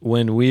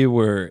When we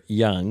were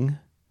young,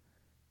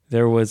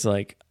 there was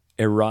like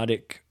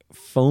erotic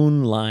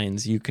phone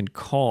lines you can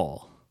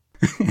call.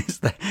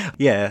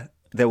 Yeah,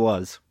 there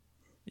was.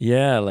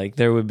 Yeah, like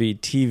there would be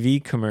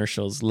TV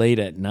commercials late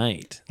at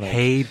night. Like,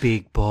 Hey,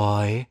 big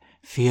boy,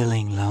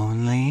 feeling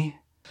lonely?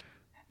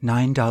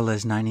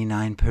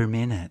 $9.99 per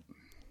minute.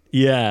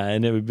 yeah,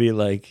 and it would be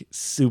like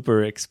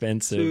super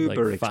expensive,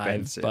 Super like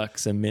expensive.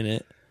 $5 a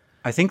minute.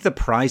 I think the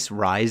price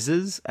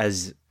rises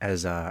as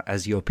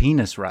your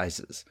penis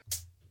rises.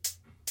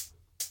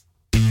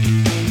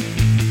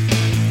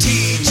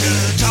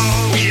 Teacher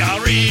talk, we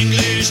are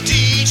English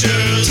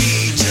teachers.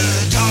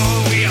 Teacher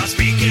talk, we are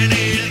speaking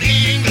in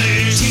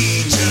English.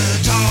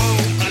 Teacher talk,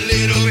 a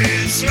little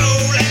bit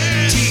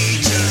slowly.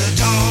 Teacher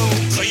talk,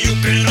 so you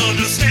can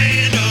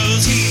understand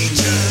us.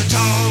 Teacher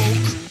talk.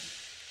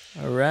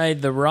 All right,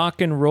 the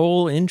rock and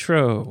roll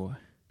intro.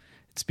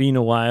 It's been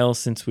a while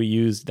since we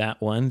used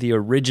that one, the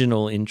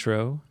original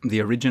intro.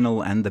 The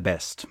original and the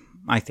best,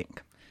 I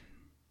think.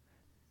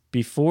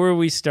 Before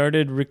we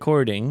started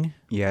recording,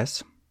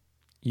 Yes.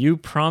 you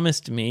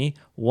promised me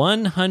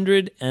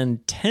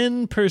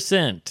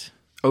 110%.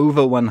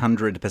 Over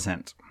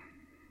 100%.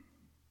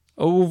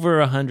 Over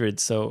 100,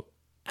 so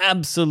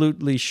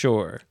absolutely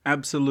sure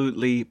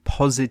Absolutely,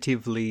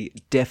 positively,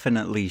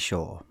 definitely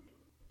sure.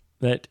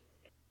 that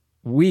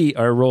we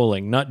are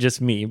rolling. Not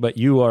just me, but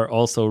you are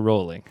also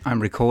rolling.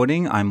 I'm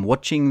recording. I'm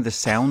watching the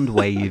sound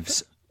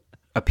waves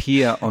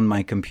appear on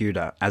my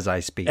computer as I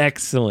speak.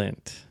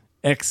 Excellent.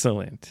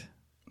 Excellent.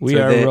 We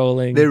So are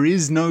rolling. There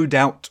is no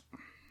doubt.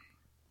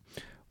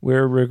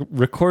 We're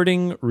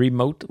recording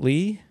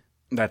remotely,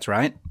 That's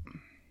right.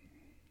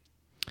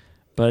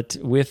 but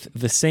with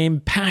the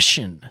same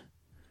passion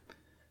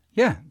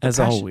Yeah. the as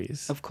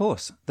always. Of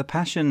course. The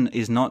passion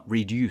is not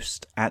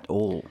reduced at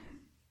all.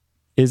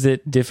 Is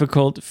it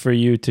difficult for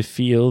you to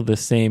feel the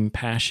same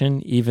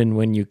passion even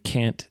when you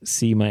can't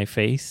see my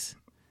face?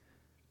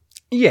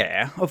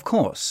 Yeah, of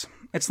course.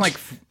 It's like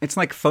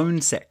phone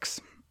sex.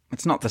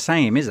 It's not the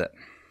same, is it?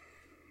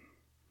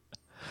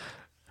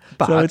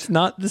 So it's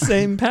not the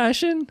same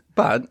passion?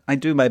 But I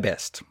do my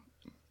best.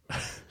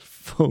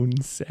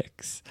 Phone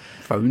sex.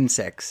 Phone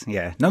sex,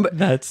 yeah. No, but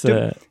That's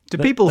do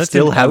people that's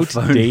still an have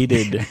phone?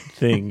 outdated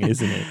thing,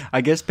 isn't it?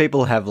 I guess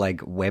people have like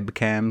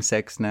webcam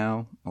sex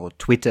now or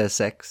Twitter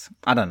sex.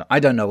 I don't know. I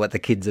don't know what the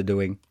kids are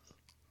doing.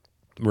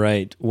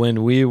 Right.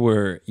 When we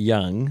were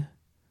young,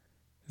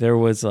 there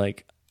was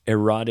like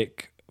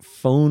erotic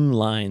phone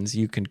lines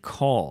you can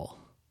call.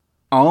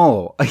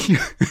 Oh,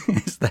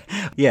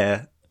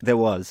 yeah, there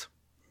was.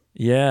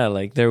 Yeah,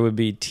 like there would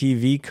be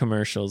TV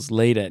commercials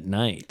late at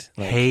night.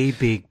 Like, Hey,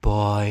 big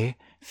boy,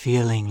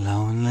 feeling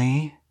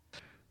lonely?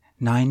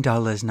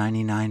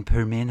 $9.99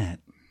 per minute.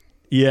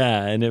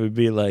 yeah, and it would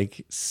be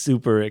like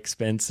super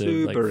expensive,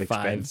 Super like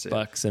expensive.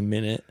 $5 a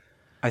minute.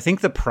 I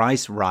think the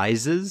price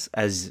rises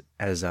as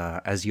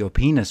your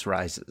penis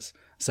rises,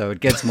 so it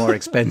gets more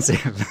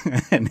expensive.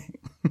 And,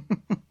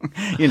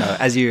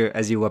 as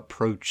you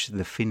approach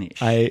the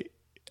finish.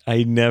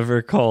 I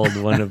never called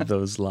one of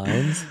those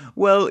lines.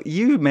 Well,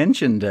 you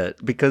mentioned it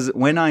because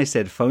when I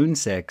said phone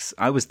sex,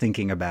 I was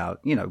thinking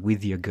about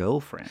with your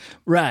girlfriend,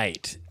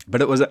 Right. but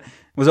it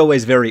was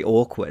always very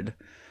awkward.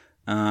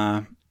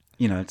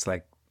 It's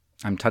like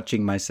I'm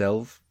touching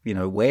myself.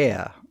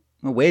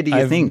 Where do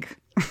you think?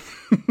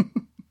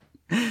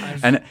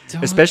 And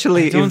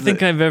especially I don't if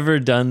think I've ever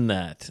done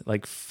that,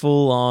 like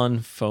full-on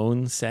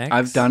phone sex.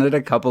 I've done it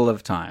a couple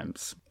of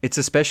times. It's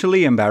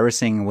especially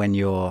embarrassing when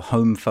your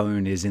home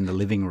phone is in the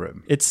living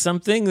room. It's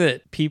something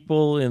that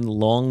people in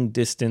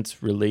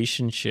long-distance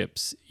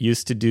relationships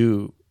used to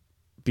do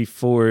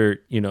before,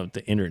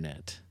 the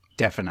internet.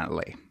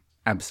 Definitely.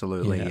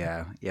 Absolutely.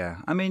 Yeah.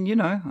 I mean,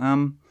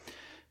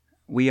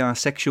 we are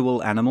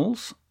sexual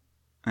animals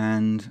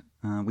and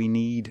we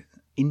need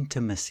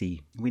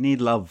intimacy. We need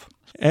love.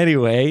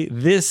 Anyway,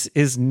 this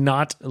is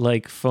not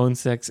like phone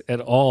sex at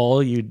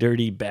all, you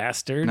dirty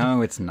bastard.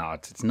 No, it's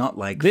not. It's not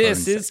like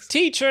This phone is sex.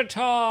 teacher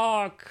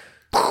talk.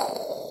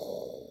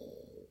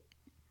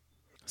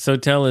 So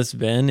tell us,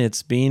 Ben,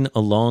 it's been a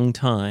long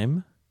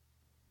time.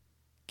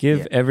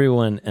 Give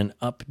everyone an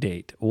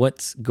update.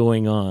 What's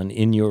going on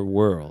in your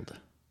world?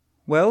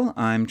 Well,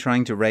 I'm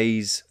trying to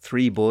raise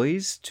 3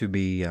 boys to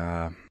be,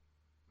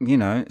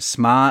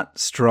 smart,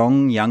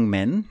 strong young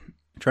men.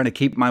 Trying to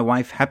keep my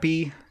wife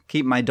happy,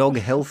 keep my dog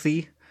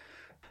healthy.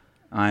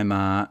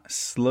 I'm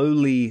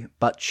slowly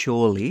but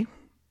surely,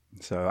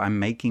 so I'm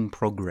making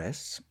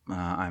progress.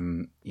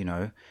 I'm,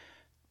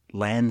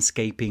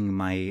 landscaping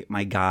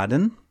my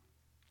garden.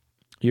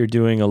 You're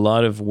doing a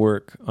lot of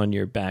work on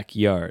your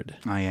backyard.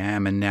 I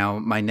am, and now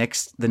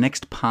the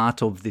next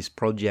part of this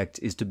project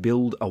is to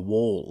build a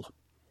wall.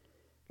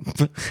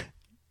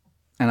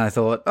 And I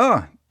thought,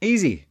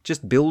 easy,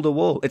 just build a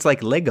wall. It's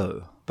like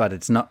Lego, but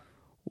it's not.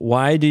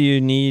 Why do you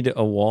need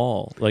a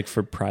wall? Like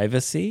for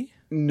privacy?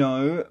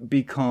 No,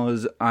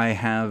 because I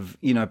have,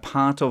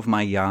 part of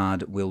my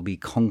yard will be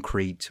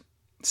concrete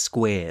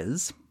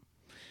squares.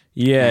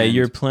 Yeah, And-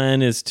 your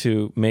plan is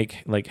to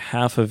make like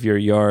half of your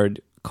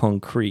yard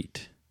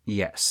concrete.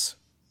 Yes.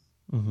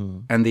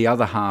 and the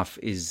other half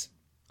is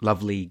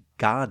lovely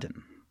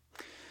garden.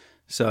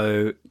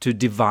 So to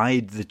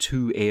divide the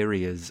two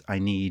areas, I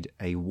need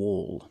a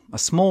wall, a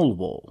small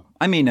wall.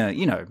 I mean,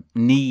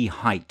 knee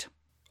height.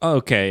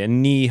 Okay, a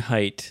knee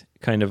height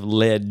kind of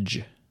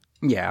ledge.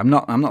 Yeah, I'm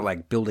not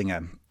like building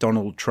a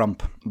Donald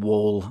Trump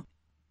wall.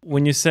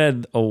 When you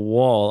said a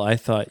wall, I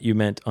thought you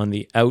meant on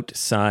the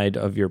outside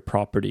of your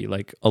property,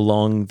 like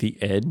along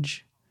the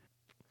edge.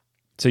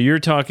 So you're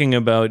talking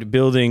about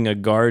building a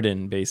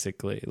garden,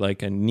 basically,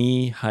 like a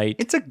knee height.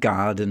 It's a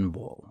garden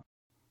wall.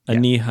 A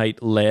knee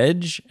height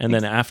ledge, and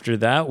then after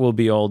that will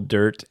be all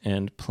dirt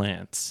and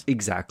plants.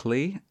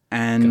 Exactly.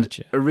 And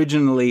Gotcha.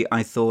 originally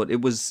I thought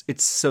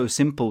it's so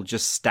simple,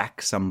 just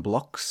stack some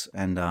blocks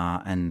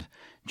and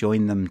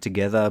join them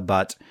together,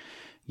 but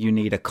you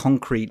need a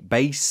concrete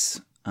base,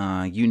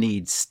 you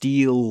need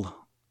steel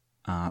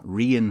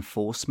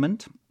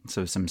reinforcement,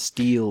 so some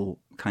steel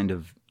kind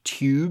of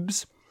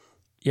tubes.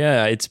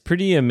 Yeah, it's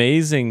pretty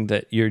amazing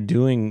that you're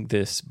doing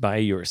this by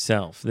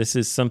yourself. This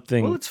is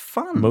something Well, it's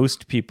fun.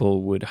 most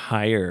people would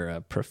hire a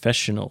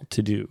professional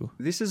to do.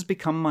 This has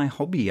become my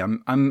hobby.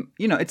 I'm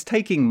it's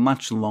taking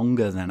much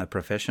longer than a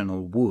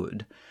professional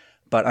would,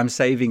 but I'm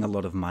saving a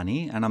lot of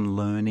money and I'm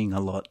learning a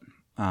lot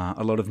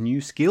of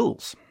new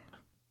skills.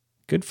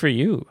 Good for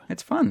you.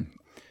 It's fun.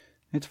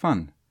 It's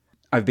fun.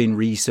 I've been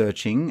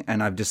researching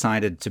and I've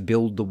decided to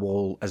build the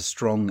wall as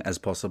strong as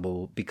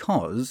possible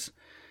because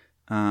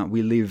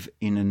we live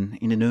in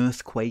an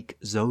earthquake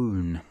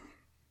zone.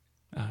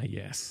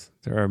 Yes.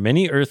 There are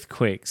many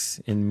earthquakes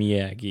in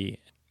Miyagi.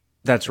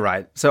 That's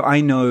right. So I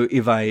know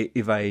if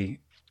I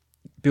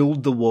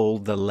build the wall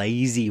the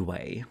lazy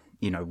way,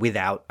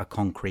 without a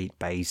concrete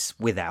base,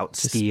 without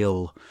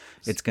steel,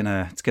 it's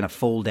gonna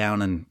fall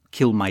down and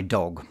kill my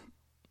dog.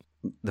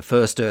 The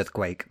first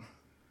earthquake.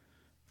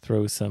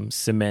 Throw some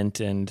cement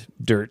and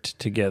dirt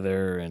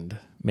together and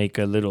make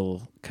a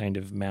little kind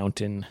of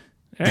mountain.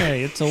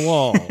 Hey, it's a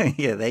wall.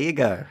 Yeah, there you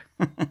go.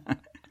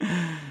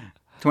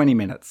 20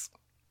 minutes.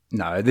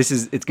 No,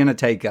 it's going to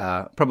take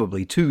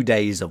probably 2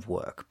 days of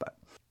work, but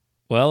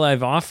Well,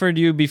 I've offered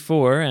you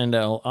before, and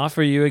I'll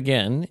offer you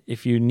again.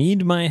 If you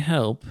need my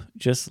help,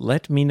 just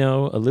let me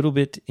know a little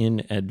bit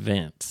in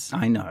advance.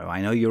 I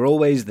know you're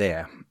always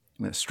there.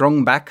 With a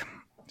strong back,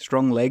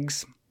 strong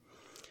legs,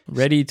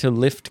 Ready to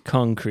lift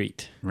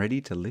concrete. ready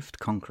to lift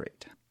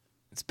concrete.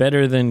 It's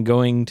better than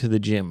going to the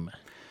gym.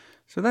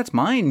 So that's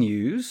my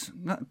news.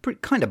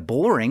 Kind of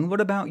boring.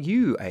 What about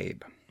you,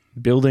 Abe?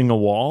 Building a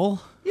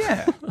wall?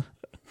 Yeah.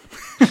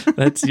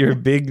 That's your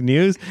big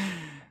news?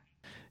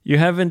 You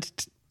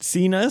haven't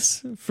seen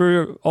us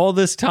for all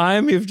this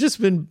time? You've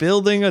just been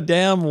building a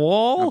damn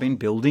wall? I've been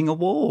building a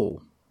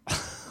wall.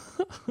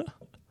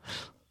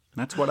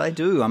 That's what I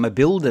do. I'm a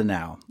builder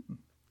now.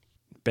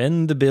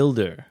 Ben the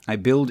Builder. I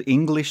build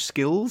English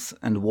skills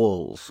and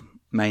walls,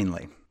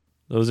 mainly.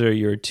 Those are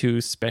your two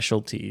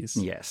specialties.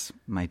 Yes,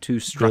 my two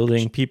structures.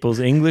 Building people's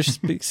English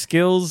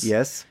skills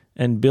Yes,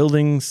 and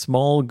building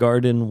small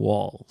garden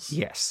walls.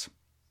 yes,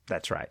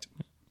 that's right.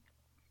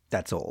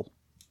 That's all.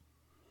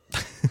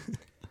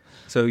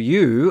 So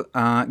you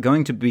are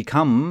going to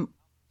become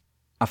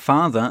a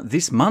father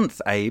this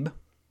month, Abe.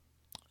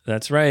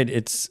 That's right.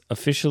 It's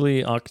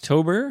officially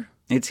October.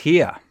 It's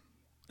here.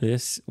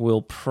 This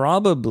will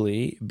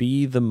probably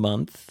be the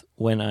month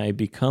when I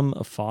become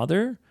a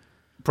father,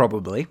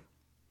 Probably.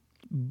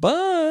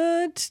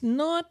 but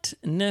not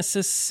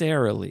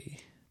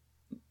necessarily.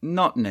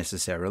 Not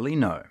necessarily,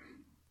 no.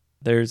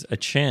 There's a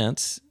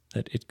chance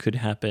that it could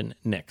happen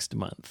next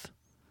month.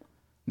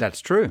 That's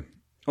true.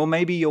 Or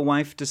maybe your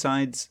wife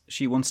decides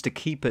she wants to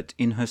keep it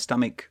in her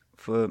stomach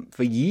for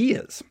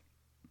years.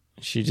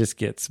 She just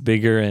gets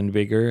bigger and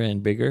bigger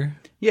and bigger.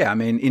 Yeah, I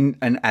mean, in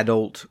an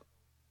adult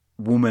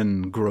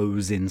woman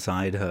grows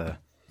inside her.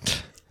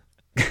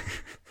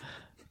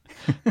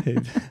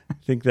 I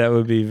think that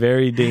would be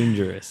very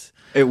dangerous.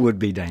 It would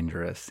be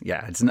dangerous.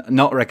 Yeah, it's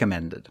not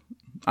recommended.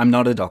 I'm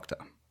not a doctor,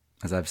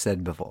 as I've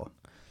said before.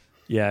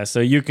 Yeah, so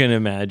you can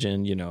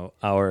imagine,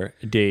 our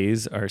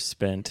days are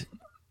spent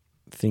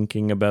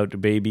thinking about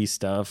baby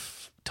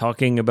stuff,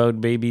 talking about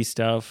baby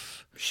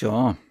stuff.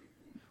 Sure.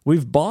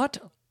 We've bought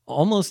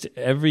almost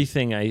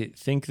everything I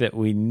think that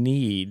we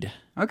need.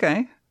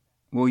 Okay.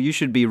 Well, you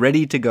should be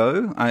ready to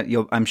go.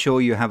 I'm sure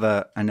you have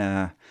a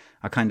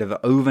kind of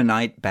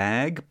overnight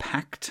bag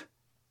packed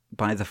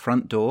by the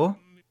front door.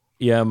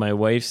 Yeah, my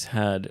wife's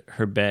had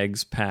her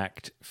bags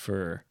packed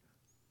for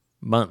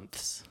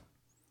months,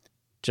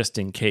 just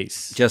in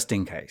case. Just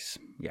in case.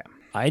 Yeah.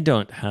 I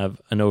don't have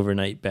an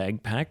overnight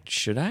bag packed,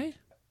 should I?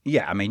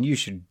 Yeah, I mean, you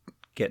should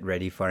get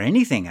ready for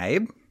anything,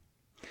 Abe.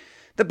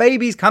 The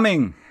baby's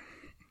coming.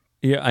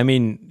 Yeah, I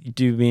mean,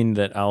 do you mean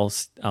that I'll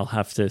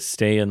have to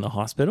stay in the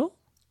hospital?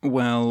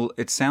 Well,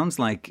 it sounds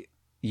like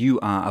you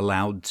are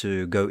allowed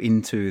to go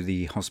into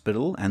the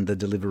hospital and the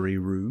delivery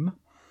room.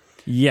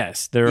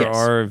 Yes, there Yes.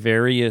 are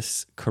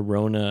various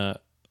corona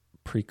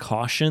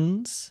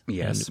precautions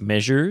Yes. and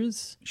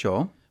measures,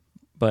 Sure.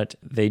 but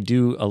they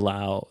do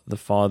allow the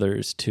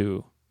fathers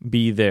to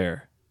be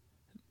there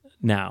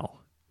now.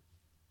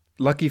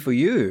 lucky for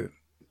you,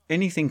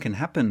 anything can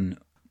happen.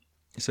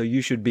 So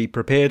you should be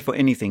prepared for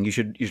anything. You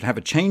should have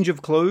a change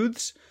of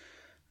clothes.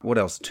 What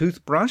else?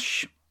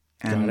 Toothbrush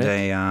and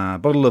a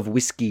bottle of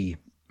whiskey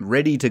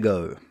ready to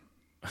go.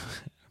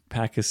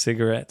 Pack of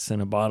cigarettes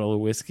and a bottle of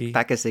whiskey.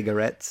 Pack of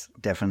cigarettes,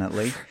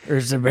 definitely.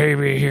 Is the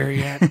baby here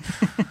yet?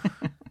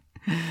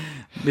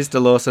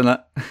 Mr. Lawson,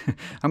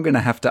 I'm going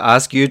to have to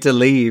ask you to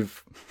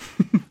leave.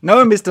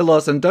 No, Mr.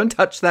 Lawson, don't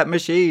touch that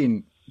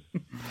machine.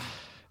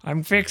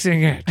 I'm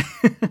fixing it.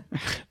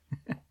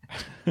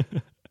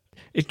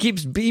 It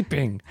keeps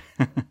beeping.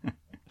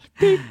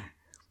 Beep,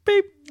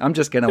 beep. I'm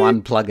just going to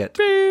unplug it.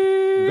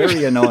 Beep.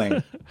 Very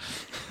annoying.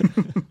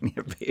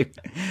 Beep.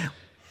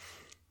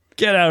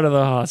 Get out of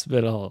the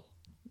hospital.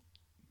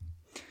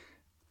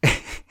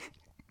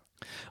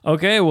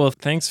 Okay, well,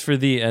 thanks for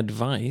the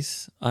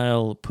advice.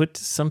 I'll put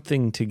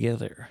something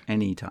together.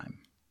 Anytime.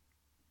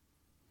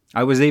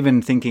 I was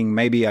even thinking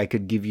maybe I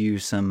could give you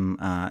some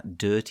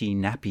dirty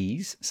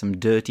nappies, some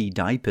dirty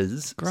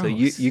diapers, Gross. so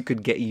you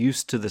could get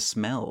used to the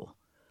smell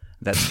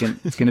that's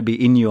it's going to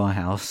be in your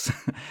house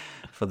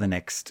for the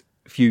next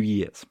few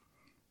years.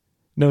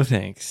 No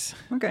thanks.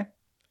 Okay.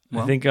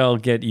 I think I'll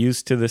get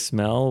used to the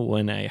smell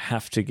when I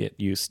have to get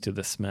used to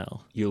the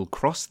smell. You'll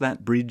cross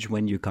that bridge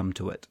when you come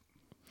to it.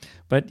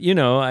 But, you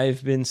know,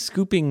 I've been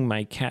scooping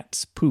my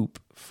cat's poop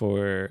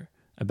for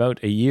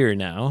about a year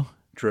now.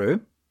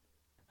 True.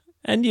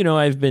 And, you know,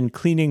 I've been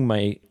cleaning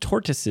my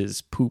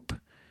tortoise's poop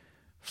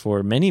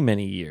for many,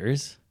 many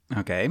years.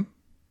 Okay.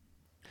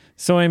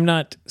 So I'm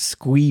not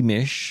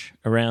squeamish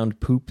around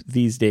poop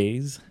these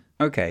days.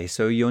 Okay,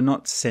 so you're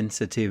not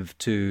sensitive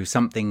to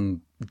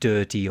something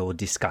dirty or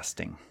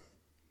disgusting.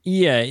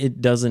 Yeah,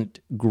 it doesn't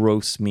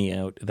gross me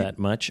out that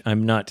much.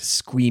 I'm not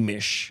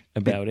squeamish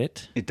about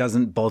it. It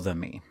doesn't bother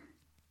me.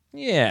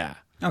 Yeah.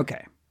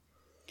 Okay.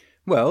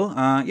 Well,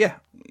 yeah,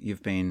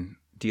 you've been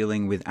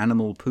dealing with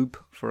animal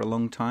poop for a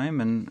long time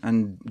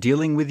and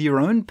dealing with your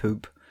own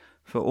poop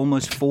for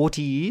almost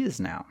 40 years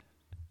now.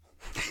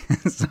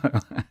 So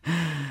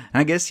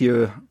I guess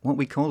you're what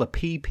we call a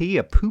PP,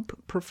 a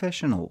poop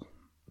professional.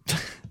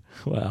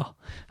 Well,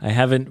 I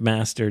haven't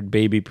mastered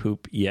baby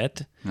poop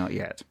yet. Not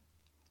yet.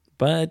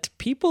 But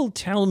people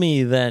tell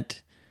me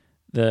that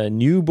the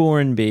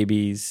newborn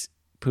baby's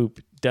poop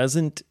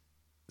doesn't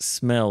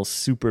smell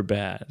super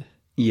bad.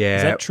 Yeah.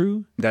 Is that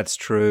true? That's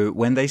true.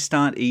 When they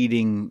start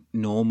eating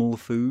normal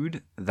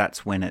food,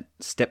 that's when it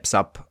steps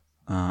up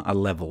a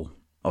level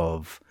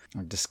of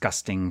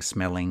disgusting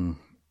smelling.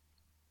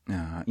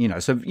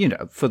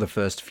 For the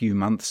first few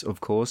months,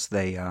 of course,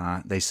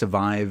 they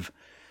survive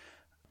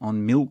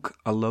on milk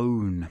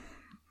alone.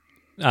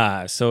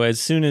 So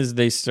as soon as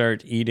they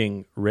start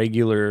eating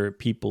regular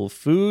people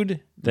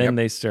food, then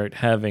they start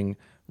having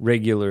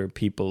regular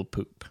people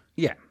poop.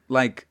 Yeah,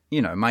 like,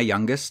 my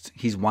youngest,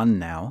 he's 1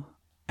 now,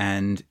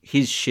 and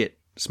his shit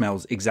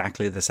smells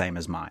exactly the same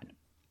as mine.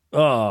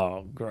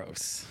 Oh,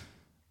 gross.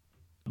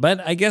 But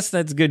I guess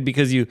that's good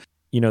because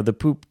the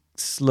poop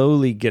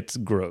slowly gets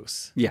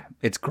gross. Yeah,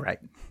 it's great.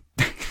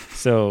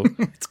 So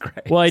It's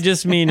great. well, I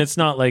just mean it's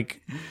not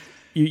like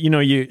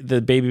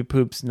the baby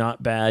poop's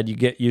not bad. You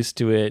get used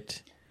to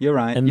it. You're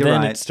right. And you're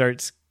then right. it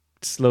starts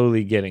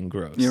slowly getting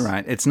gross. You're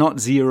right. It's not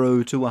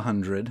 0 to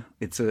 100.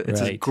 It's a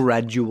Right.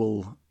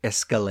 gradual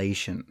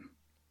escalation.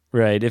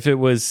 Right. If it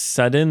was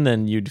sudden,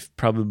 then you'd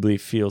probably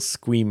feel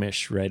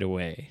squeamish right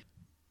away.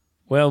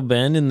 Well,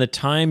 Ben, in the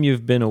time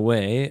you've been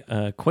away,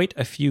 quite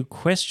a few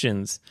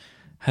questions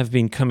have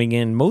been coming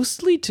in,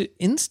 mostly to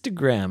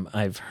Instagram,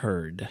 I've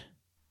heard.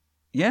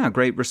 Yeah,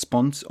 great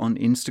response on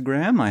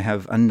Instagram. I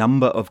have a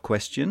number of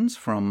questions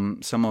from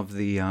some of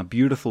the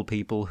beautiful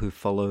people who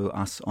follow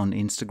us on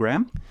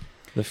Instagram.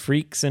 The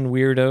freaks and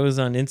weirdos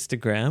on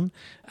Instagram.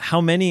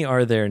 How many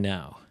are there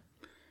now?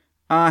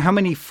 How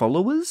many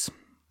followers?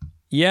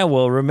 Yeah,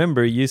 well,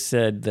 remember you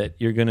said that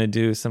you're going to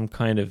do some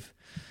kind of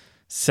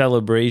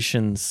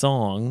celebration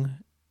song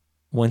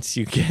once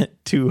you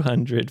get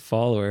 200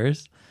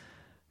 followers.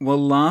 Well,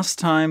 last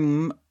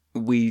time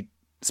we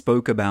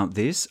spoke about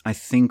this, I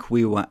think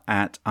we were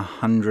at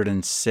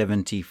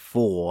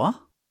 174.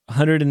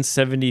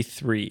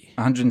 173.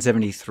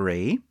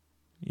 173.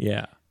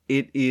 Yeah.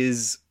 It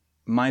is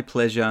my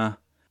pleasure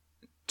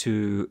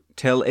to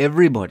tell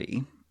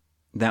everybody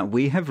that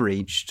we have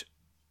reached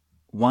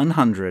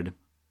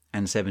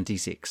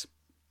 176.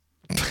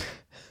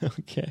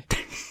 Okay.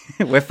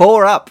 We're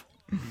 4 up.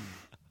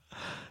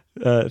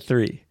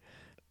 3.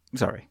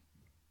 Sorry.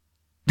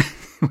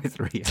 We're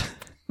 3 up.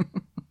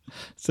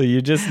 So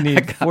you just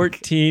need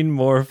 14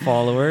 more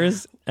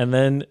followers and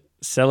then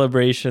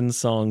celebration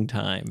song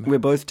time. We're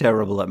both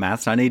terrible at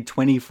maths. I need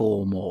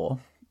 24 more.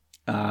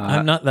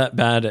 I'm not that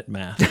bad at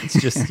math.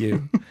 It's just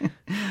you.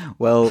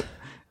 Well,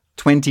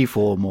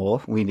 24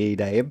 more we need,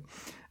 Abe.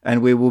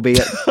 And we will be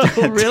at...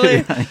 Oh,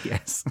 really?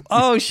 Yes.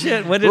 Oh,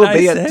 shit. What did We'll I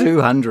be say? at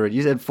 200.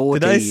 You said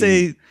 14. Did I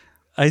say...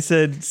 I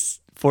said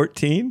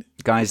 14?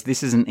 Guys,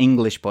 this is an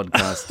English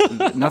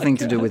podcast. Nothing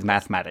to do with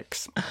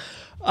mathematics.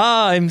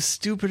 I'm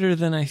stupider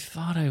than I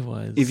thought I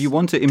was. If you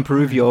want to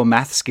improve your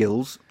math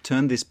skills,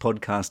 turn this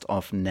podcast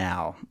off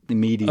now,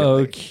 immediately.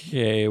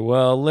 Okay,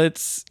 well,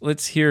 let's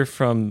hear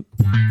from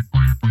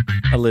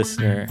a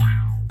listener.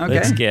 Okay.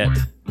 Let's get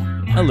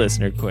a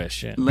listener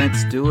question.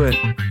 Let's do it.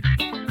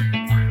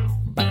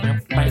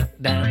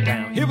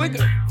 Here we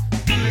go.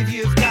 If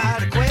you've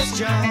got a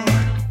question,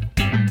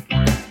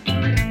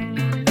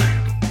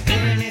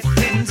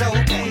 anything's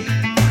okay.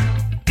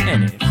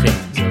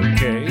 Anything's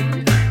okay.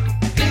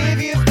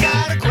 If you've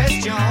got a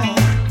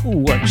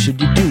question, What should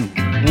you do?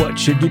 What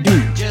should you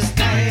do? just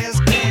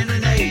ask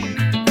Abe.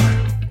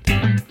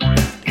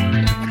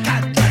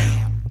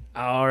 Goddamn.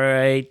 All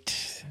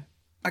right.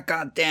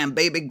 Goddamn,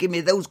 baby, give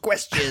me those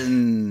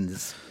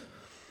questions.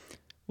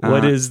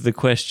 What is the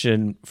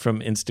question from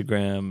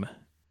Instagram?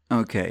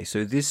 Okay,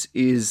 so this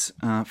is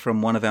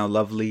from one of our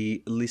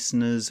lovely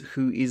listeners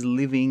who is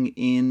living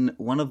in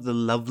one of the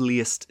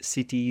loveliest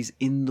cities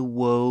in the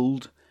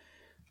world.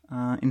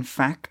 In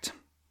fact,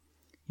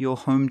 your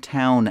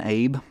hometown,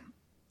 Abe.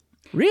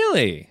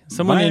 Really?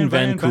 Someone in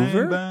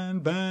Vancouver?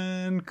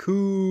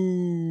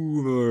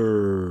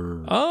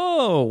 Vancouver.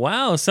 Oh,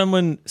 wow.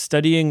 Someone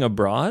studying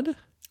abroad?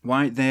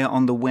 Right there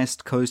on the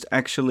west coast.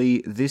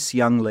 Actually, this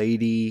young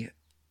lady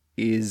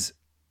is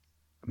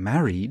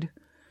married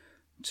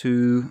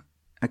to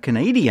a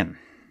Canadian,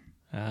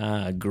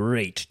 Ah,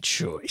 great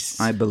choice.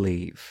 I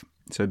believe.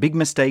 So big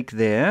mistake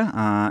there.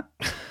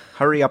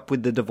 Hurry up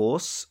with the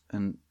divorce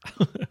and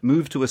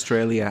move to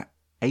Australia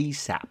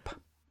ASAP.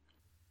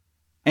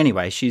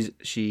 Anyway,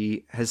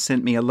 she has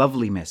sent me a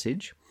lovely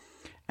message,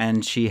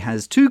 and she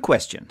has 2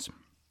 questions.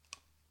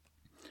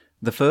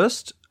 The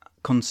first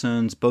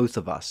concerns both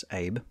of us,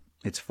 Abe.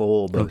 It's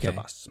for both of Okay.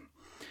 us.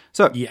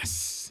 So,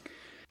 Yes.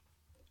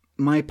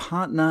 my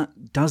partner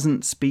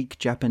doesn't speak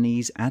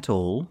Japanese at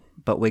all,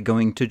 but we're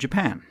going to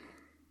Japan.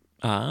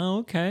 Ah,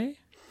 okay.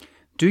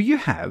 Do you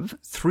have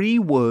 3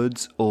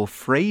 words or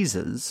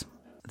phrases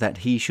that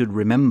he should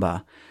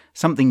remember,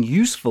 something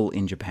useful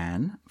in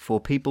Japan for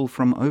people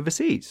from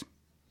overseas?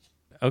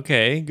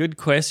 Okay, good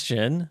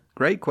question.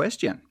 Great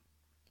question.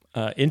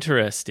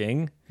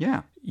 Interesting.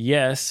 Yeah.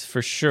 Yes,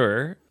 for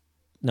sure.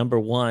 Number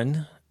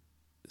 1,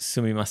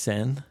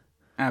 sumimasen.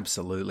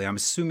 Absolutely. I'm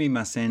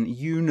sumimasen,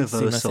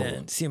 universal.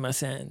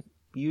 Sumimasen.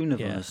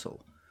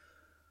 Universal.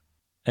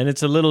 And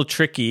it's a little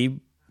tricky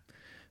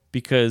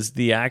because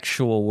the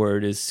actual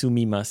word is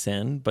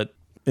sumimasen, but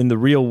in the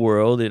real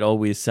world, it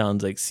always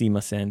sounds like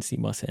simasen,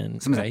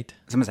 Sumimasen. right?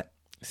 Sumimasen.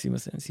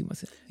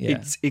 Simasen. Yeah.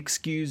 It's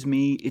excuse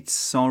me, it's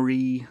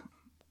sorry.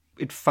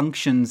 It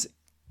functions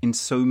in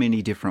so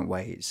many different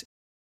ways.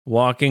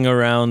 Walking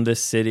around the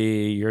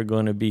city, you're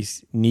going to be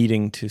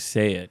needing to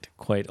say it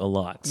quite a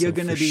lot. So You're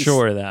gonna for be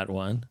sure that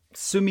one.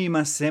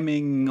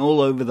 Sumimasemming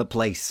all over the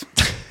place.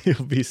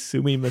 You'll be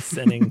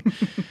sumimasening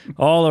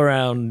all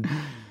around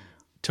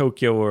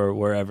Tokyo or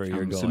wherever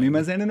you're I'm going.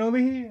 sumimasening over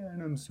here,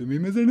 and I'm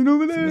sumimasening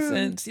over there.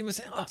 Simasen.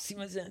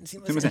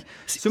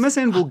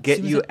 Sumimasen will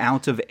get you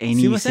out of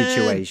any Sumimasen.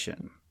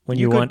 situation. When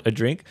you could- want a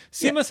drink,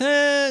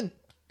 simasen,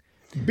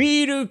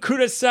 biru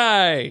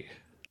kudasai.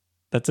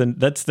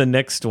 That's the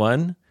next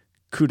one,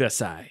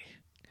 kudasai.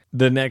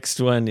 The next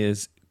one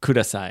is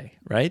kudasai,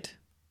 right?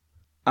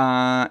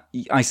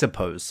 I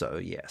suppose so,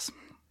 yes.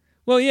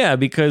 Well, yeah,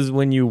 because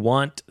when you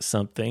want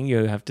something,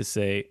 you have to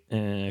say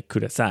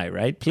kudasai,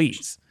 right?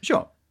 Please.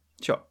 Sure.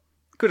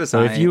 Kudasai.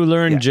 So if you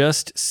learn yeah.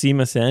 just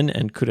simasen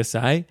and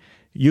kudasai,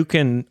 you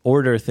can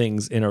order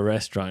things in a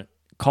restaurant.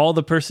 Call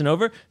the person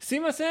over,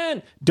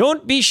 simasen.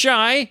 Don't be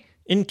shy.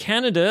 In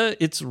Canada,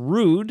 it's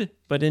rude,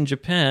 but in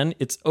Japan,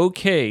 it's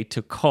okay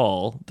to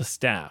call the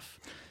staff.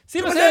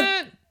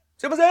 Simasen,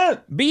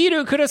 Sumimasen!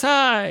 biru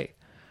kudasai.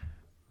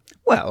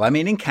 Well, I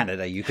mean, in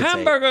Canada, you could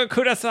Hamburger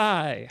kudasai.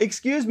 say,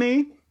 excuse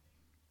me,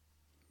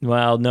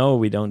 Well, no,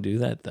 we don't do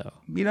that though.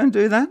 you don't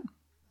do that?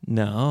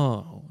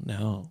 No.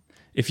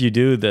 If you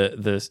do,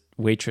 the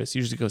waitress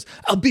usually goes,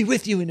 "I'll be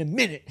with you in a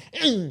minute."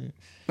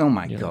 Oh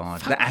my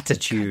God, the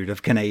attitude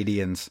of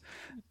Canadians.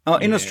 Oh,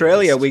 in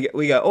Australia, we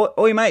go,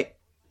 oi, mate.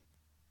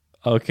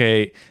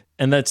 Okay,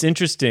 and that's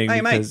interesting Hey,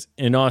 mate. because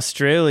in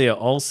Australia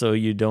also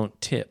you don't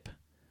tip.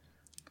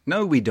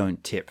 No, we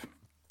don't tip.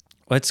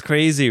 What's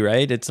crazy,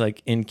 right? It's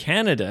like in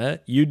Canada,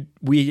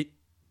 we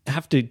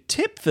have to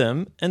tip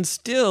them, and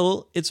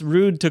still it's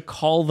rude to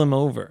call them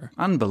over.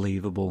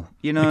 Unbelievable.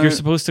 You know, Like you're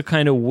supposed to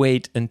kind of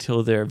wait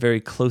until they're very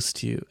close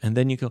to you, and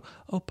then you go,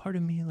 "Oh,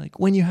 pardon me," like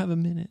when you have a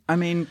minute, I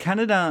mean,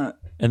 Canada,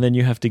 and then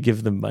you have to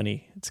give them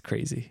money. It's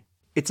crazy.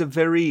 it's a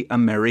very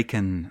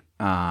American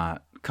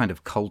kind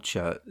of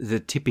culture, the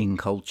tipping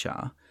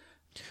culture.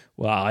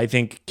 Well, I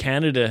think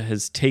Canada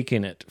has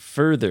taken it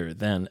further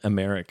than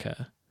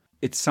America.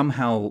 It's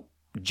somehow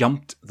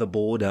jumped the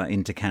border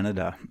into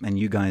Canada, and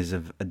you guys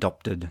have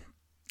adopted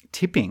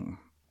tipping.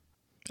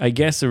 I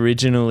guess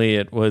originally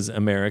it was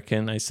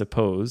American, I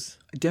suppose.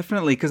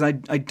 Definitely, because I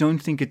don't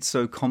think it's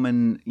so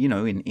common, you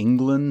know, in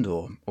England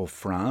or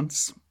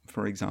France,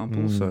 for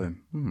example. So,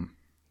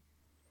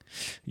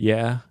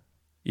 Yeah,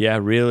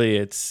 really,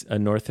 it's a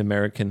North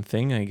American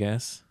thing, I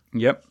guess.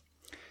 yep.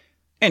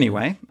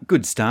 Anyway,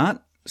 good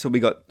start. So we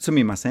got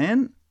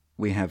sumimasen,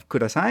 we have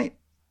kudasai,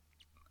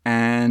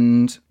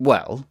 and,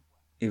 well,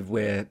 if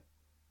we're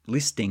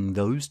listing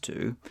those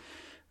two,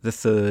 the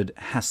third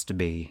has to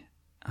be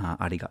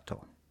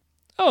arigato.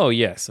 Oh,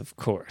 yes, of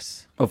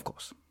course. Of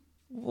course.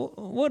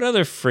 What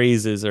other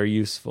phrases are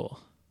useful?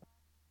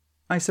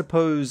 I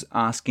suppose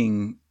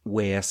asking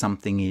where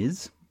something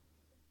is.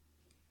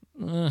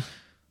 No,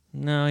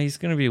 he's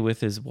going to be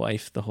with his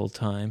wife the whole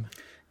time.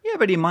 Yeah,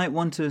 but he might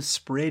want to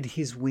spread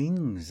his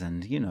wings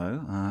and,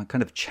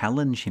 kind of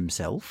challenge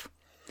himself.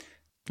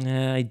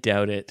 I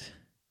doubt it.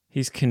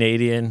 He's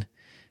Canadian.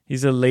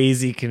 He's a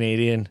lazy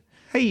Canadian.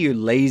 Hey, you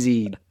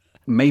lazy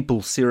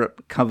maple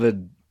syrup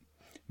covered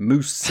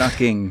moose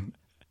sucking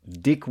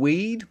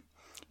dickweed.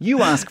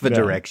 You ask for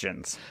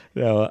directions.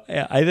 No,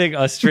 I think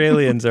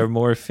Australians are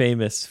more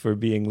famous for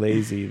being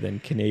lazy than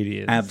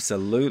Canadians.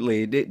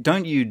 Absolutely.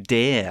 Don't you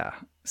dare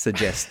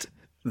suggest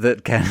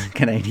that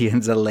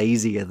Canadians are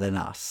lazier than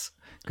us,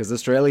 because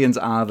Australians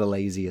are the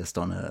laziest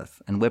on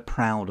earth, and we're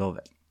proud of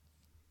it.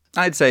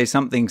 I'd say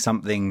something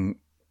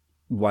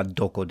wa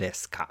doko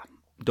desu ka?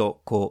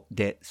 Doko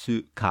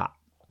desu ka?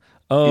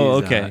 Oh,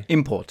 is, okay.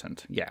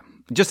 Important, yeah.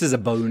 Just as a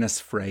bonus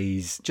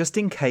phrase, just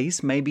in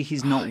case maybe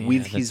he's not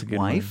with that's his a good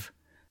wife.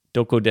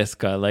 Doko desu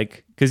ka?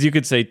 Like, because you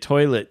could say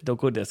toilet,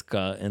 doko desu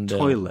ka? And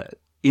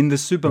Toilet. In the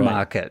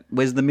supermarket,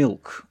 where's the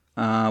milk?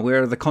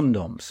 Where are the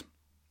condoms?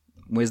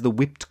 Where's the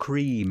whipped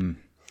cream?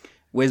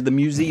 Where's the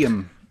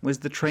museum? Where's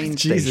the train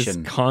Jesus,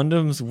 station?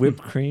 condoms,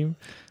 whipped cream,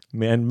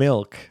 and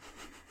milk.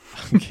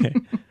 Okay.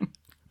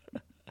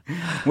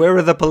 Where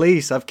are the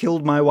police? I've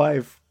killed my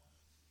wife.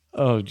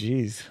 Oh,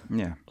 geez.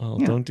 Yeah. Oh,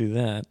 Yeah. don't do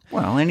that.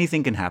 Well,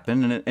 anything can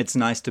happen, and it's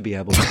nice to be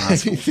able to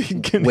ask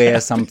Anything can where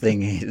happen.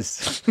 something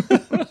is.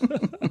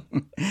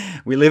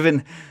 We live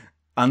in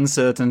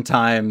uncertain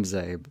times,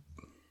 Abe.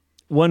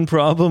 One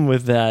problem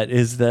with that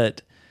is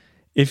that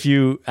if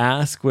you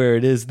ask where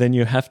it is, then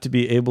you have to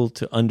be able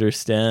to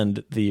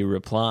understand the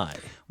reply.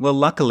 Well,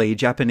 luckily,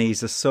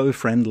 Japanese are so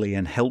friendly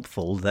and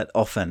helpful that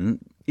often,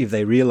 if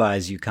they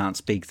realize you can't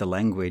speak the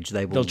language,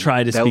 They'll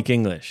try to speak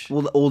English.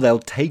 Well, or they'll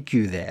take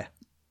you there.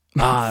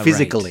 Right.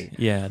 physically.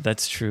 Yeah,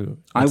 that's true.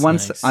 I That's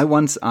once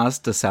nice.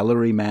 asked a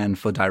salaryman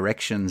for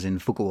directions in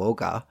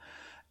Fukuoka,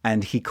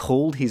 and he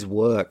called his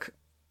work,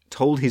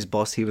 told his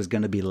boss he was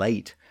going to be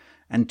late,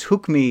 and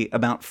took me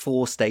about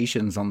 4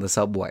 stations on the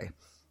subway.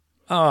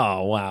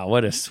 Oh, wow.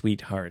 What a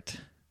sweetheart.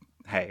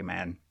 Hey,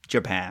 man,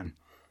 Japan.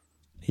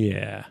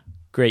 Yeah.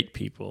 Great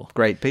people.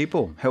 Great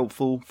people.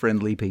 Helpful,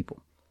 friendly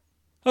people.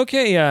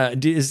 Okay.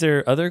 Is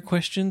there other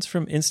questions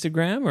from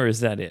Instagram, or is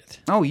that it?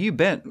 Oh, you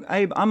bet.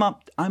 Abe, I'm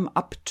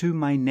up to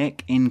my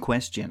neck in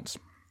questions.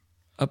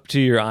 Up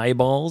to your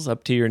eyeballs,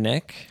 up to your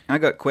neck? I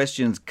got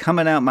questions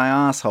coming out my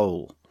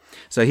asshole.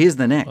 So here's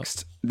the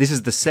next. This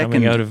is the second.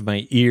 Coming out of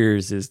my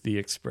ears is the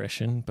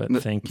expression, but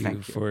thank you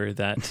thank you. for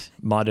that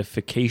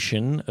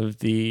modification of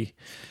the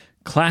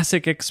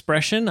classic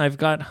expression. I've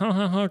got ha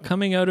ha ha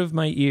coming out of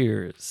my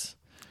ears.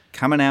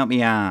 Coming out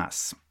me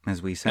ass,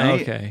 as we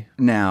say. Okay.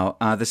 Now,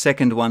 the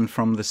second one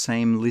from the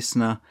same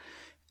listener,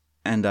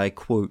 and I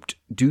quote,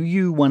 "Do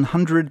you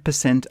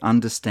 100%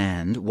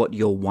 understand what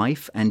your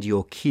wife and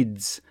your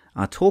kids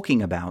are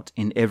talking about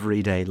in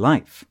everyday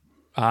life?"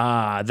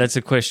 Ah, that's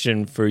a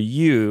question for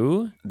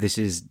you. This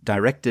is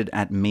directed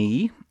at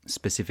me,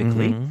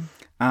 specifically.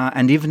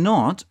 And if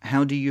not,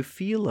 how do you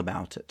feel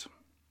about it?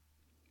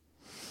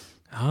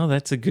 Oh,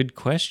 that's a good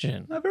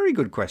question. A very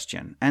good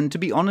question. And to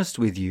be honest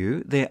with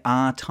you, there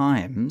are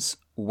times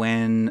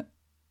when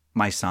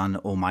my son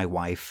or my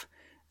wife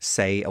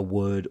say a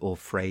word or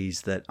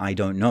phrase that I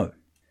don't know.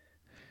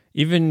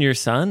 Even your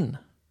son?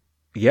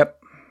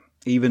 Yep,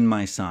 even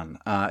my son.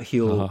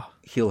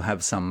 He'll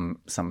have some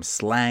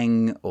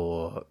slang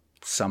or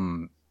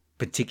some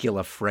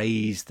particular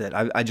phrase that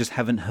I just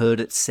haven't heard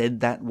it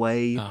said that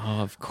way.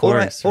 Oh, of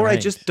course. Or I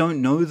right. just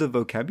don't know the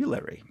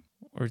vocabulary.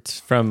 Or it's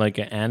from like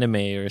an anime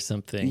or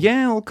something.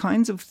 Yeah, all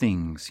kinds of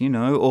things,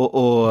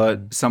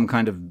 or some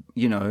kind of,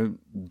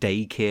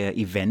 daycare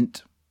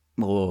event,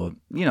 or,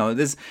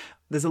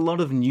 there's a lot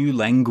of new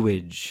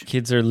language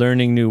Kids are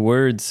learning new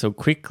words so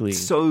quickly.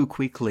 so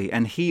quickly,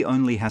 and he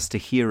only has to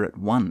hear it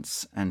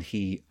once, and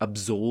he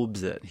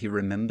absorbs it, he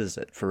remembers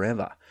it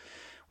forever.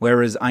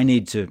 Whereas I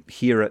need to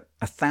hear it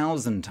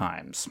 1,000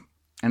 times,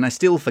 and I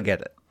still forget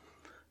it.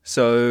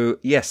 So,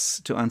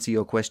 yes, to answer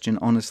your question,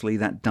 honestly,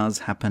 that does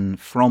happen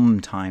from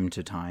time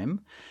to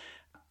time.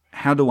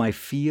 How do I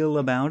feel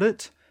about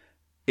it?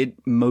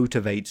 It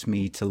motivates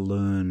me to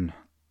learn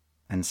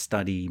and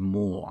study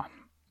more.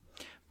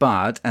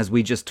 But, as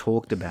we just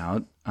talked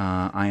about,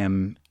 I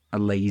am a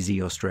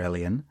lazy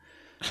Australian.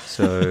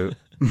 So,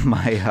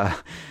 my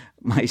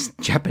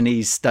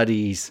Japanese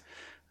studies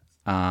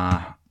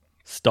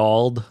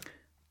Stalled.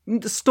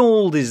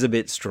 stalled is a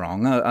bit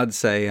strong. I'd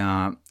say,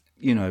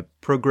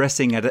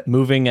 progressing at a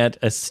Moving at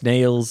a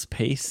snail's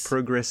pace.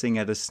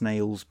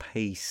 snail's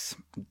pace.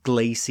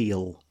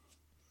 Glacial.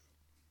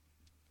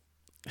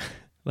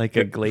 Like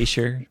a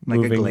glacier. Like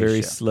a moving very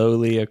glacier.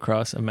 slowly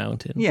across a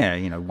mountain. Yeah,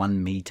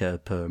 1 meter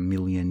per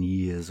million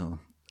years or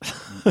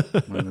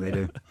What do they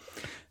do?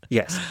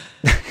 Yes.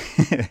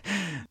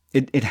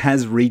 It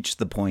has reached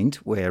the point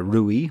where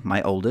Rui,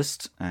 my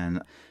oldest,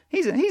 and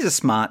he's a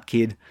smart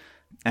kid,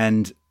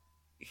 and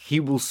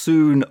he will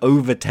soon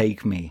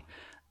overtake me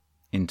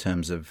in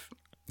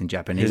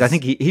Japanese. I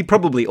think he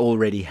probably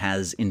already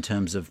has in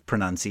terms of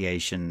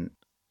pronunciation.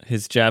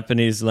 His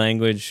Japanese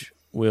language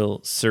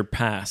will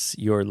surpass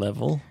your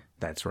level.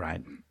 That's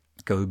right.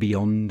 Go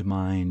beyond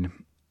mine.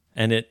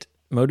 And it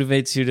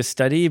motivates you to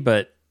study,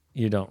 but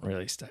you don't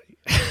really study.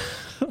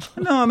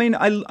 No, I mean,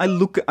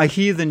 I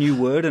hear the new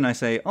word and I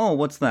say, oh,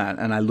 what's that?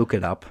 And I look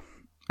it up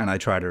and I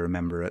try to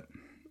remember it.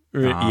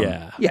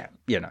 Yeah.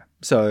 Yeah,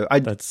 So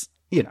That's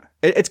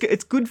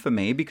it's good for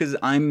me because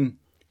I'm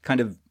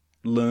kind of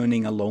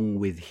learning along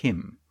with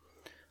him.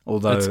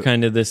 Although That's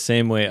kind of the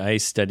same way I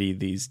study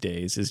these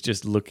days, is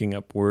just looking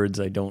up words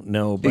I don't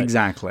know. But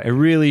Exactly. I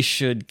really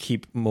should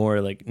keep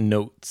more like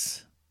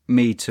notes.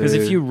 Me too. Because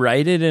if you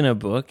write it in a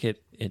book, it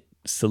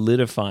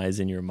solidifies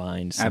in your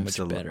mind so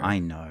Absolutely. much better. I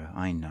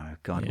know.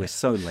 God, we're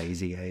so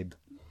lazy, Abe.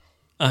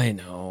 I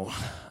know.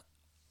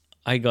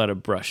 I got to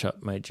brush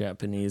up my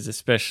Japanese,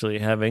 especially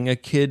having a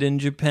kid in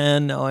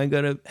Japan. Now I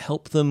got to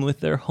help them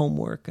with their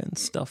homework and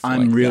stuff like that.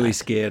 I'm really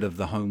scared of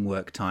the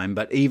homework time,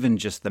 but even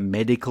just the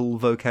medical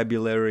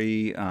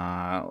vocabulary,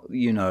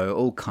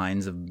 all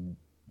kinds of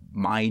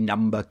my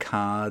number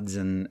cards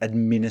and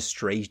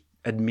administrative,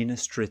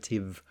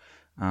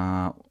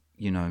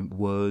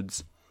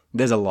 words.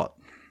 There's a lot.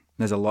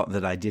 There's a lot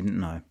that I didn't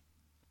know.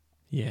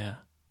 Yeah.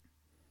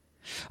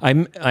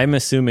 I'm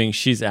assuming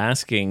she's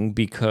asking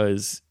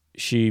because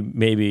she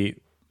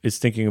maybe is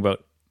thinking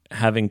about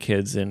having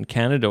kids in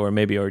Canada, or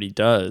maybe already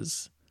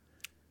does.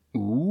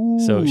 Ooh.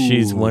 So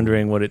she's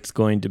wondering what it's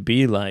going to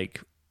be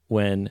like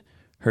when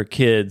her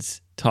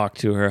kids talk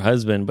to her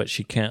husband, but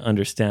she can't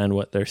understand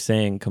what they're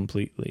saying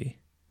completely.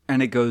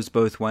 And it goes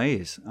both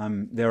ways.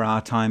 There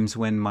are times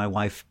when my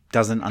wife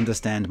doesn't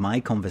understand my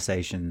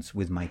conversations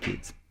with my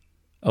kids.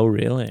 Oh,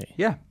 really?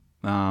 Yeah.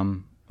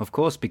 Of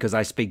course, because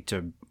I speak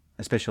to,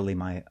 especially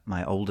my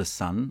oldest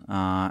son,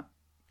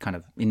 kind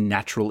of in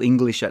natural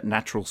English at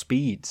natural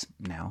speeds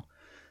now.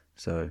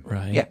 So,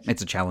 Right. yeah,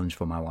 it's a challenge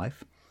for my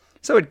wife.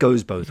 So it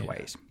goes both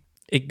ways.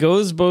 It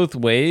goes both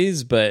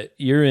ways, but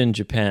you're in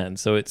Japan,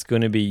 so it's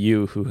going to be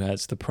you who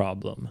has the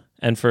problem.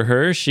 And for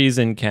her, she's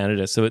in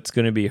Canada, so it's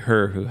going to be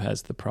her who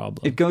has the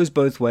problem. It goes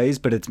both ways,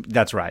 but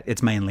that's right.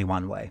 It's mainly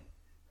one way.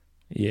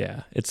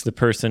 Yeah, it's the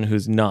person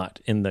who's not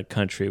in the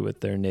country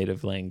with their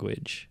native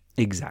language.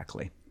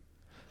 Exactly.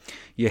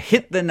 You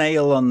hit the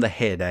nail on the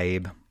head,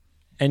 Abe.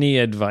 Any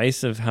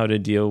advice of how to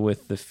deal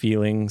with the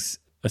feelings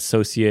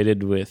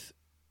associated with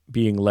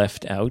being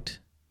left out?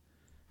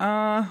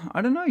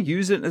 I don't know.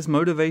 Use it as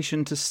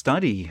motivation to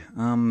study.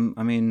 I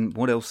mean,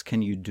 what else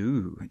can you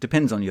do? It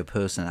depends on your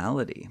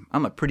personality.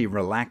 I'm a pretty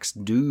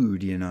relaxed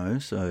dude,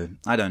 so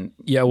I don't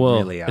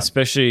really...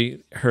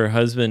 especially her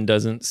husband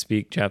doesn't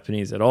speak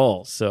Japanese at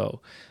all,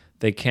 so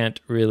they can't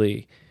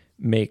really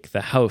make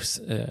the house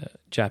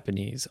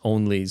Japanese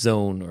only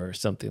zone or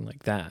something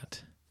like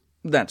that.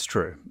 That's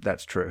true.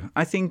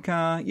 I think,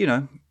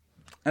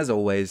 as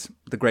always,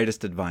 the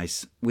greatest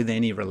advice with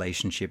any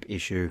relationship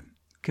issue,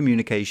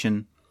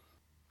 communication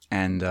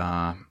and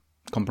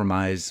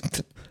compromise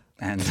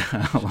and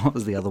what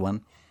was the other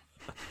one?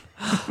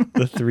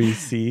 The 3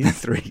 C's? The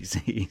 3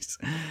 C's.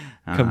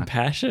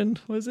 Compassion,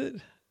 was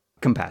it?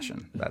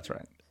 Compassion, that's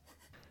right.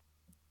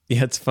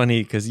 Yeah, it's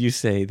funny because you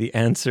say the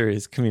answer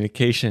is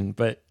communication,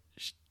 but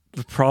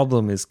the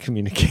problem is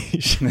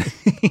communication.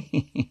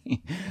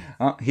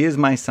 Oh, here's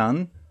my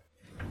son.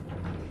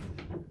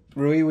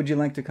 Rui, would you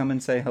like to come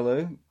and say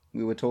hello?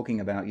 We were talking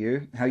about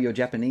you, how your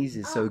Japanese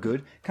is so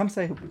good. Come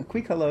say a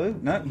quick hello.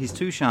 No, he's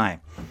too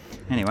shy.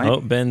 Anyway. Oh,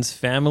 Ben's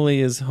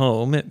family is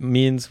home. It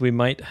means we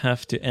might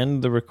have to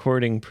end the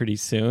recording pretty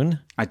soon.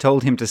 I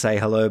told him to say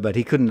hello, but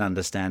he couldn't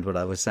understand what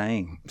I was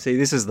saying. See,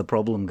 this is the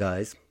problem,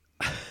 guys.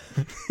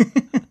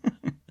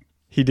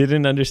 He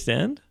didn't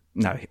understand?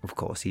 No, of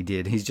course he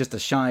did. He's just a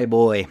shy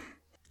boy.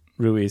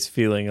 Rui's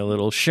feeling a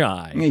little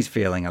shy. He's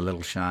feeling a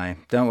little shy.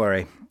 Don't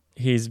worry.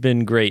 He's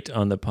been great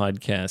on the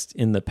podcast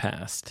in the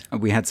past.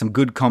 We had some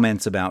good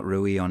comments about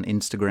Rui on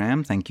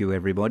Instagram. Thank you,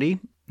 everybody.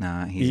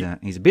 He's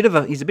a bit of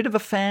a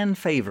fan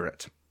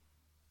favorite.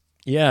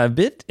 Yeah, a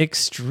bit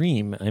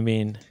extreme. I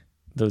mean,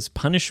 those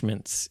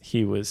punishments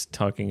he was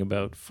talking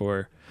about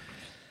for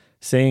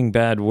saying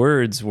bad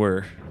words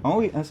were...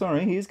 Oh,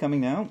 sorry. He is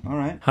coming now. All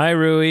right. Hi,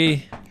 Rui.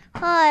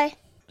 Hi.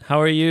 How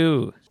are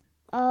you?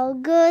 All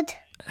good?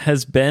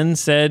 Has Ben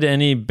said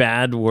any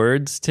bad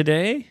words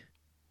today?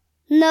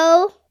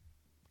 No.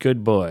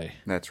 Good boy.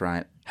 That's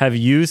right. Have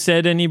you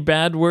said any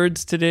bad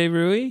words today,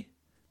 Rui?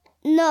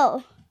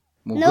 No.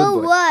 Well, No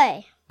good boy.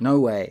 way. No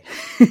way.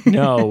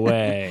 No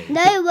way.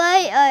 No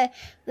way I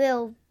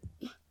will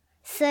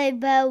say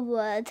bad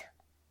word.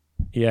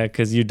 Yeah,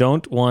 because you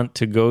don't want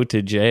to go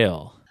to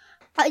jail.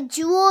 I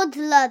drew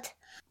that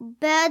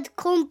bad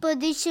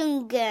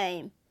competition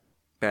game.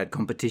 Bad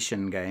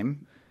competition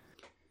game.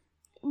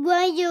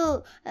 When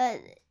you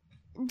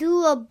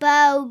do a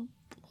bad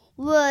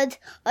word,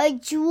 I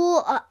draw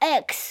a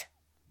X.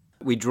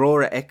 We draw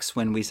an X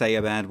when we say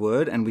a bad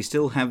word, and we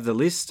still have the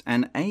list.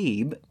 And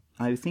Abe,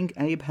 I think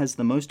Abe has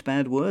the most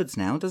bad words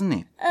now, doesn't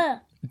he?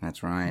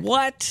 That's right.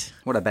 What?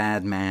 What a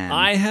bad man.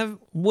 I have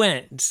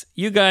went.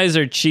 You guys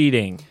are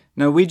cheating.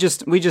 No, we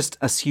just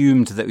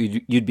assumed that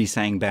you'd be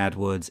saying bad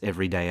words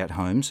every day at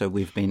home, so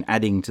we've been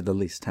adding to the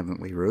list, haven't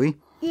we, Rui?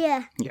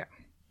 Yeah. Yeah.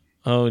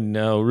 Oh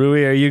no,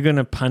 Rui, are you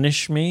gonna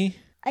punish me?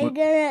 I'm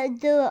gonna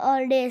do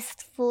a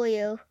list for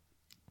you.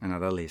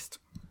 Another list.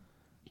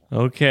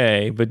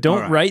 Okay, but don't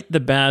All right. write the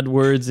bad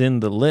words in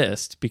the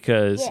list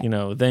because,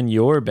 Yeah. then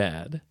you're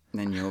bad.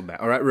 Then you're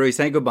back. All right, Rui,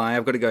 say goodbye.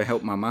 I've got to go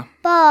help Mama.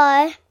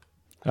 Bye.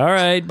 All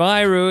right,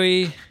 bye,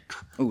 Rui.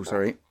 Oh,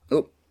 sorry.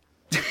 Oh.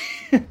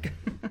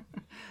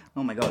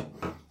 Oh, my God.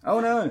 Oh,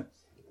 no.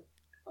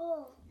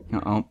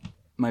 Uh-oh.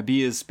 My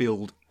beer's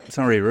spilled.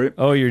 Sorry, Rui.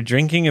 Oh, you're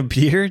drinking a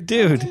beer?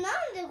 Dude,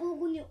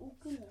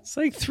 it's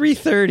like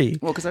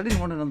 3:30. Well, because I didn't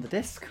want it on the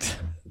desk.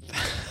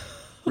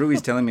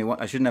 Rui's telling me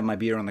what I shouldn't have my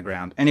beer on the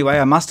ground. Anyway,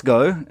 I must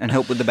go and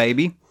help with the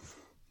baby.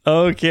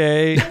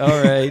 Okay,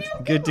 all right.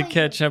 Good to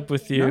catch up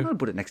with No, you. I'll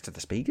put it next to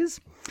the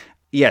speakers.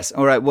 Yes,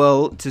 all right.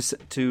 Well,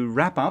 to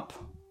wrap up,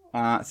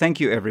 thank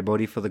you,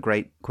 everybody, for the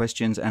great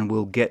questions, and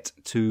we'll get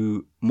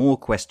to more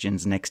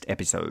questions next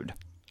episode.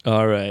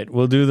 All right,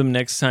 we'll do them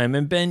next time.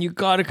 And Ben, you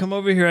got to come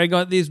over here. I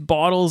got these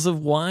bottles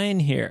of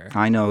wine here.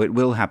 I know, it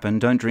will happen.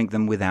 Don't drink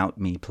them without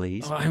me,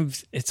 please. Oh,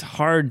 it's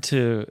hard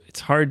to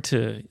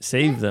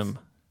save them.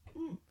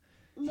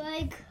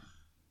 Like,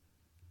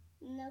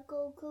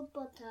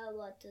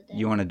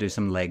 You want to do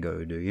some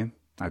Lego, do you?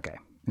 Okay.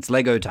 It's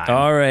Lego time.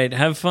 All right,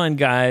 have fun,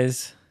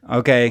 guys.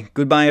 Okay.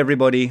 Goodbye,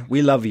 everybody.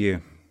 We love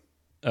you.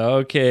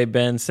 Okay,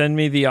 Ben, send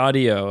me the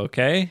audio,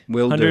 okay?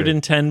 Will do.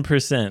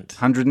 110%.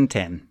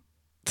 110.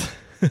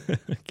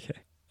 Okay.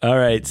 All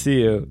right,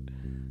 see you.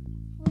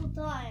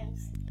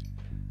 times.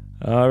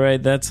 All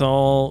right, that's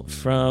all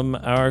from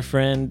our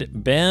friend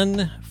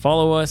Ben.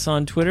 Follow us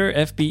on Twitter,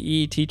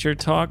 FBE Teacher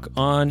Talk,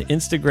 on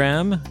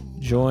Instagram.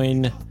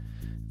 Join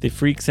the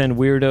Freaks and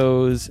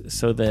Weirdos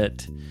so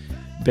that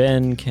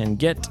Ben can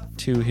get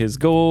to his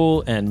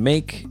goal and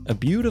make a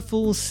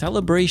beautiful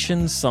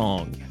celebration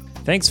song.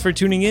 Thanks for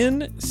tuning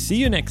in. See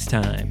you next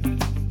time.